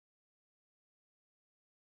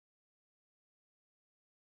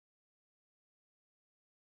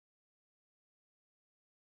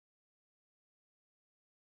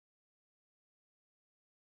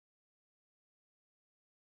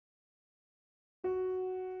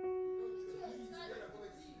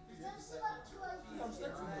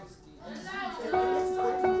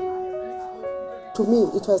To me,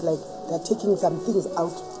 it was like they're taking some things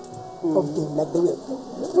out of them, like they were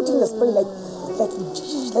putting the spray like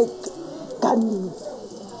gun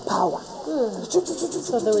power.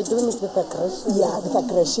 So they were doing it with aggression? Yeah, with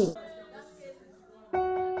aggression.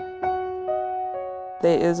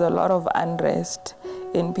 There is a lot of unrest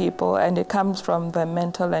in people, and it comes from the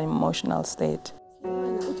mental and emotional state.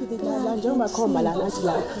 We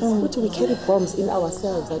carry bombs in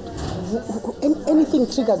ourselves. That anything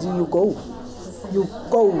triggers you, you go. You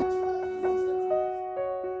go.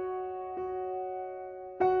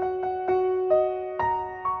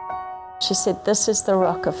 She said, "This is the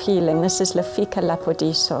rock of healing. This is Lefika La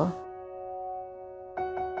Phodiso."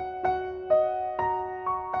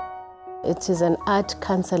 It is an art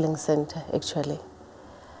counseling center, actually.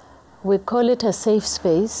 We call it a safe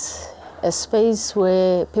space, a space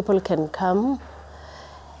where people can come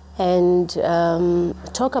and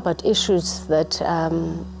talk about issues that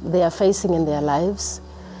they are facing in their lives,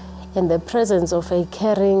 in the presence of a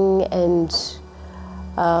caring and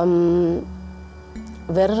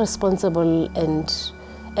very responsible and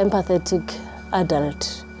empathetic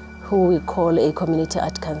adult who we call a community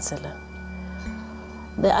art counselor.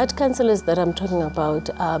 The art counselors that I'm talking about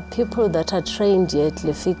are people that are trained here at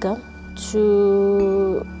Lefika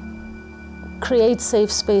to create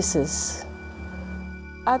safe spaces.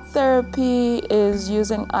 Art therapy is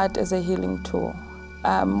using art as a healing tool.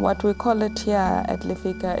 What we call it here at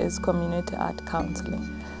Lefika is community art counseling.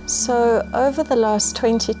 So over the last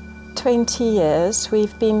 20 years,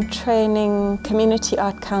 we've been training community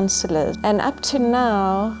art counselors. And up to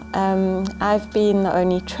now, I've been the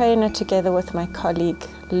only trainer together with my colleague,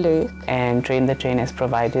 Luke. And Train the Train has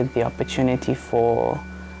provided the opportunity for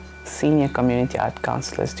senior community art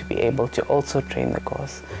counselors to be able to also train the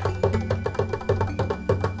course.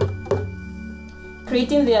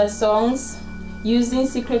 Creating their songs using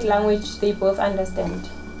secret language they both understand.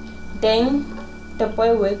 Then the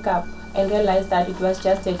boy woke up and realized that it was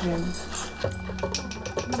just a dream.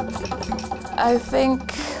 I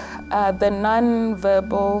think the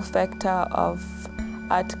non-verbal factor of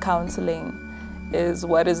art counseling is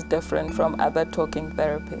what is different from other talking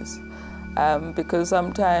therapies. Because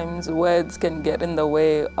sometimes words can get in the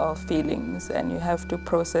way of feelings, and you have to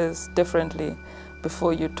process differently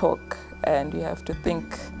before you talk, and you have to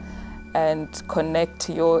think and connect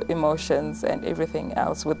your emotions and everything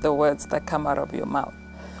else with the words that come out of your mouth.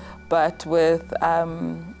 But with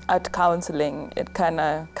art counseling, it kind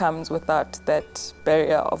of comes without that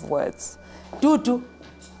barrier of words. Tutu,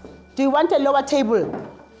 do you want a lower table?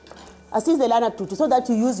 Assist the learner, Tutu, so that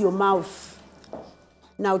you use your mouth.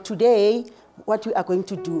 Now today, what we are going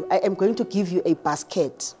to do, I am going to give you a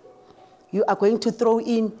basket. You are going to throw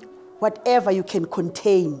in whatever you can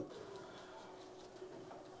contain.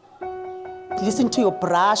 Listen to your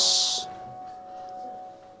brush.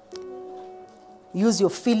 Use your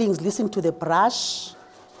feelings, listen to the brush.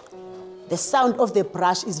 The sound of the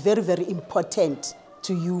brush is very, very important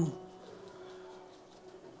to you.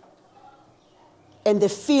 And the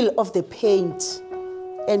feel of the paint.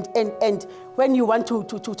 And when you want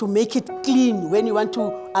to make it clean, when you want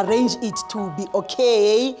to arrange it to be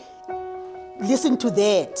okay, listen to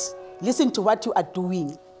that. Listen to what you are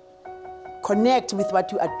doing. Connect with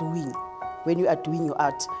what you are doing when you are doing your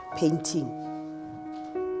art painting.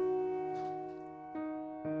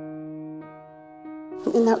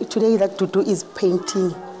 Now, today that Tutu is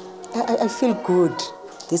painting, I feel good.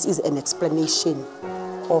 This is an explanation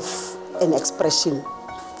of an expression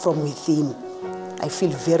from within. I feel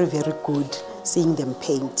very, very good seeing them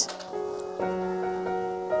paint.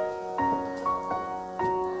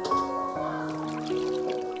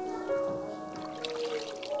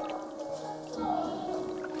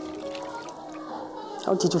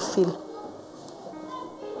 How did you feel?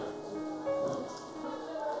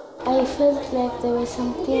 I felt like there were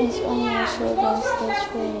some things on my shoulders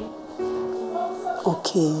that way.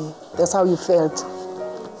 Okay, that's how you felt.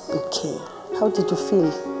 Okay, how did you feel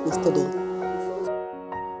yesterday?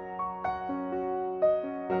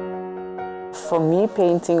 For me,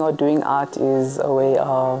 painting or doing art is a way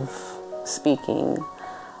of speaking.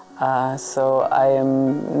 So I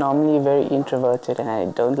am normally very introverted and I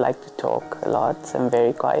don't like to talk a lot. I'm a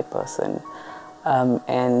very quiet person.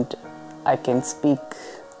 And I can speak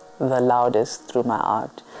the loudest through my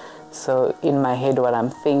art. So in my head, what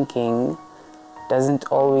I'm thinking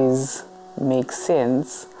doesn't always make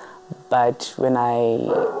sense, but when I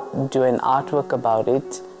do an artwork about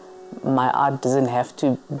it, my art doesn't have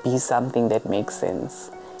to be something that makes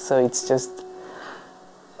sense. So it's just,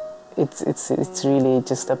 it's really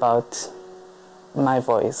just about my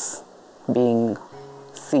voice being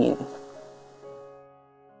seen.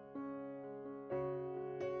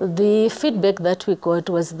 The feedback that we got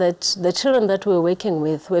was that the children that we were working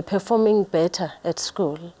with were performing better at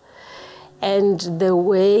school, and the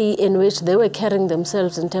way in which they were carrying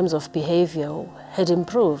themselves in terms of behavior had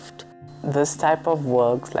improved. This type of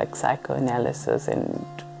works like psychoanalysis and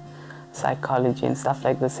psychology and stuff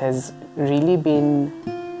like this has really been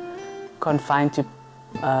confined to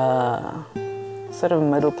sort of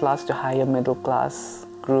middle class to higher middle class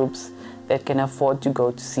groups that can afford to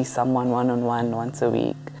go to see someone one-on-one once a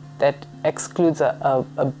week. That excludes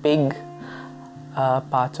a big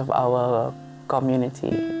part of our community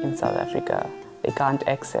in South Africa. They can't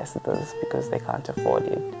access this because they can't afford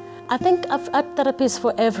it. I think art therapy is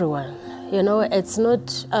for everyone. You know, it's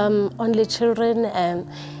not only children, and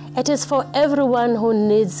it is for everyone who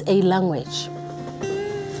needs a language.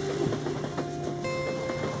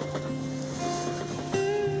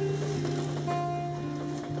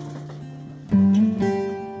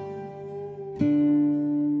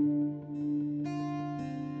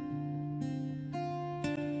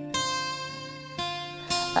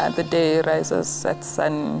 The day rises at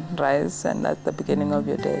sunrise, and that's the beginning of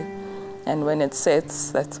your day. And when it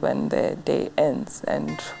sets, that's when the day ends.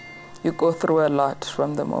 And you go through a lot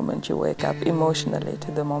from the moment you wake up emotionally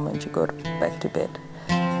to the moment you go back to bed.